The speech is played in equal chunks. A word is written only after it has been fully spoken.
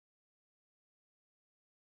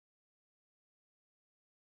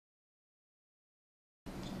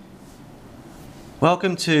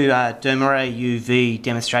Welcome to Dermaray UV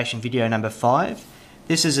demonstration video number 5.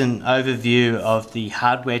 This is an overview of the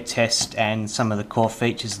hardware test and some of the core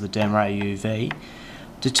features of the Dermaray UV.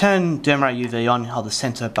 To turn Dermaray UV on, hold the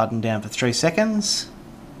center button down for 3 seconds.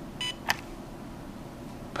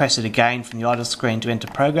 Press it again from the idle screen to enter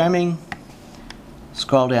programming.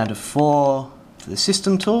 Scroll down to 4 for the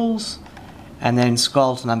system tools, and then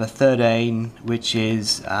scroll to number 13, which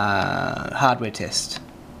is hardware test.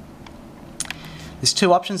 There's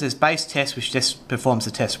 2 options. There's base test, which just performs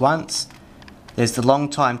the test once. There's the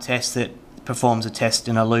long time test that performs a test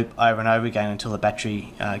in a loop over and over again until the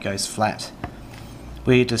battery goes flat.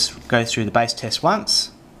 We just go through the base test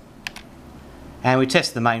once, and we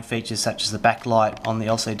test the main features such as the backlight on the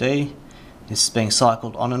LCD. This is being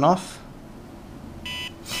cycled on and off.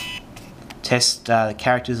 Test the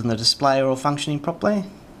characters on the display are all functioning properly.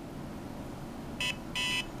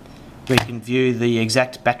 We can view the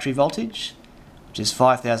exact battery voltage, which is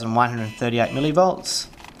 5,138 millivolts.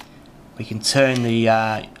 We can turn the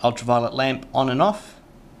ultraviolet lamp on and off.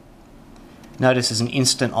 Notice there's an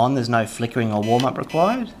instant on, there's no flickering or warm-up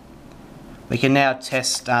required. We can now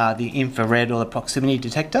test the infrared or the proximity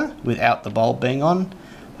detector without the bulb being on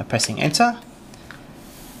by pressing enter.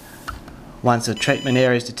 Once a treatment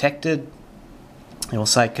area is detected, it will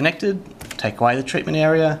say connected, take away the treatment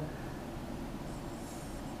area.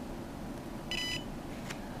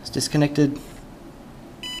 It's disconnected.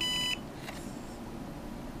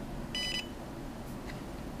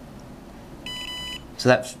 So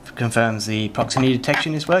that confirms the proximity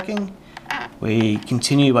detection is working. We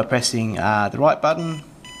continue by pressing the right button.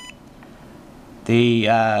 The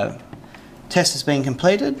test has been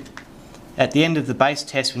completed. At the end of the base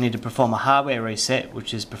test, we need to perform a hardware reset,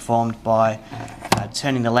 which is performed by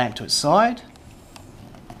turning the lamp to its side,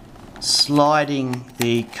 sliding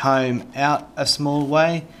the comb out a small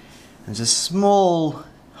way. There's a small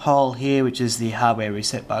hole here, which is the hardware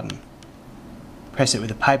reset button. Press it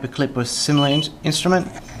with a paper clip or similar instrument,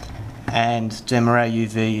 and Dermaray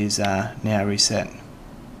UV is now reset.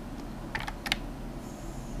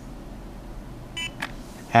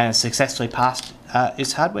 And successfully passed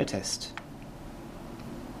its hardware test.